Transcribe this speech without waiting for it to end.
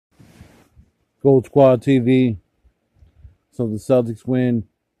Gold Squad TV. So the Celtics win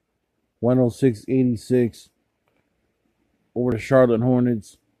 106-86 over the Charlotte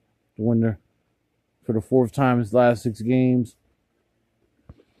Hornets to win for the fourth time in his last 6 games.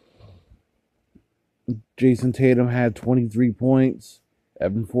 Jason Tatum had 23 points.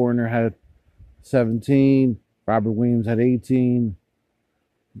 Evan Fournier had 17. Robert Williams had 18.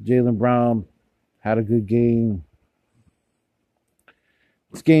 Jaylen Brown had a good game.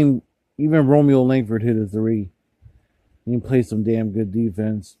 This game, even Romeo Langford hit a 3. He played some damn good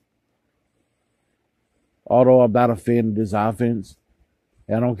defense. Although I'm not a fan of this offense,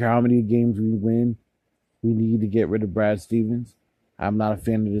 I don't care how many games we win, we need to get rid of Brad Stevens. I'm not a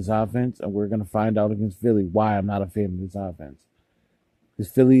fan of this offense, and we're going to find out against Philly why I'm not a fan of this offense.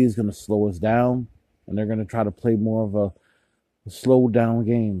 Because Philly is going to slow us down, and they're going to try to play more of a slowed down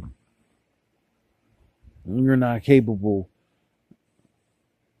game. And you're not capable,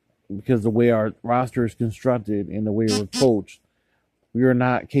 because the way our roster is constructed and the way we're coached, we are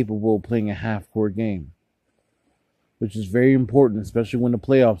not capable of playing a half-court game, which is very important, especially when the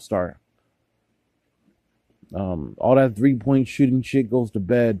playoffs start. All that three-point shooting shit goes to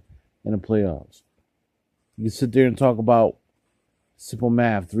bed in the playoffs. You can sit there and talk about simple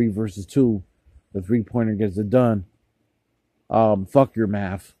math, 3 versus 2. The three-pointer gets it done. Fuck your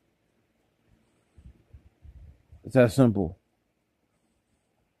math. It's that simple.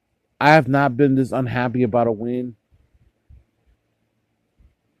 I have not been this unhappy about a win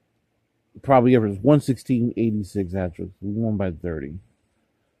probably ever. 116-86 actually. We won by 30.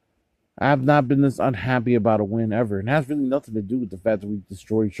 I have not been this unhappy about a win ever. And it has really nothing to do with the fact that we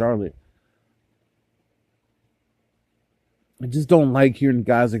destroyed Charlotte. I just don't like hearing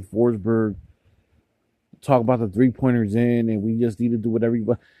guys like Forsberg talk about the three-pointers in and we just need to do whatever you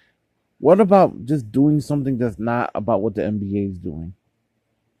want. What about just doing something that's not about what the NBA is doing?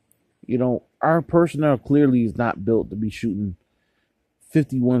 You know, our personnel clearly is not built to be shooting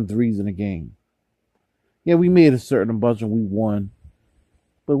 51 threes in a game. Yeah, we made a certain bunch and we won.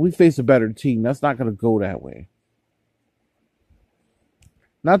 But we face a better team. That's not going to go that way.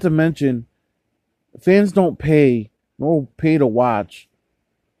 Not to mention, fans don't pay, nor pay to watch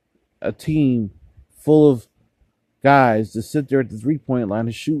a team full of guys to sit there at the three-point line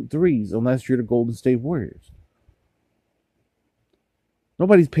and shoot threes unless you're the Golden State Warriors.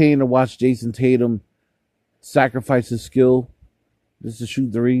 Nobody's paying to watch Jason Tatum sacrifice his skill just to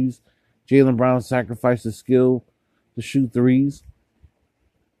shoot threes. Jaylen Brown sacrifice his skill to shoot threes.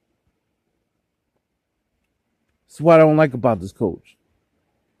 That's what I don't like about this coach.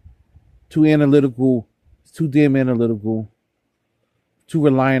 Too analytical. It's too damn analytical. Too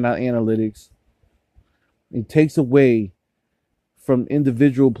reliant on analytics. It takes away from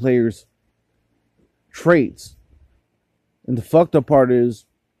individual players' traits. And the fucked up part is,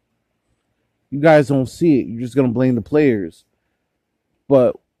 you guys don't see it. You're just going to blame the players.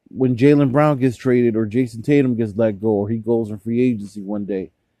 But when Jaylen Brown gets traded or Jason Tatum gets let go or he goes in free agency one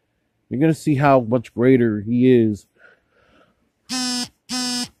day, you're going to see how much greater he is,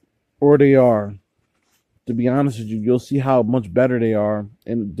 or they are. To be honest with you, you'll see how much better they are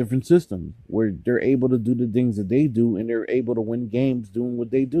in different systems where they're able to do the things that they do and they're able to win games doing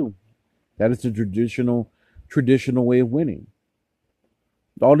what they do. That is the traditional way of winning.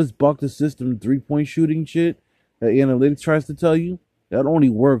 All this buck the system, three-point shooting shit that analytics tries to tell you, that only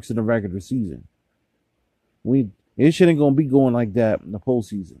works in the regular season. It shit ain't going to be going like that in the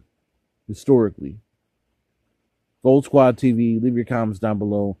postseason. Historically. Gold Squad TV. Leave your comments down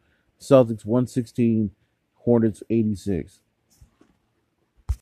below. Celtics 116, Hornets 86.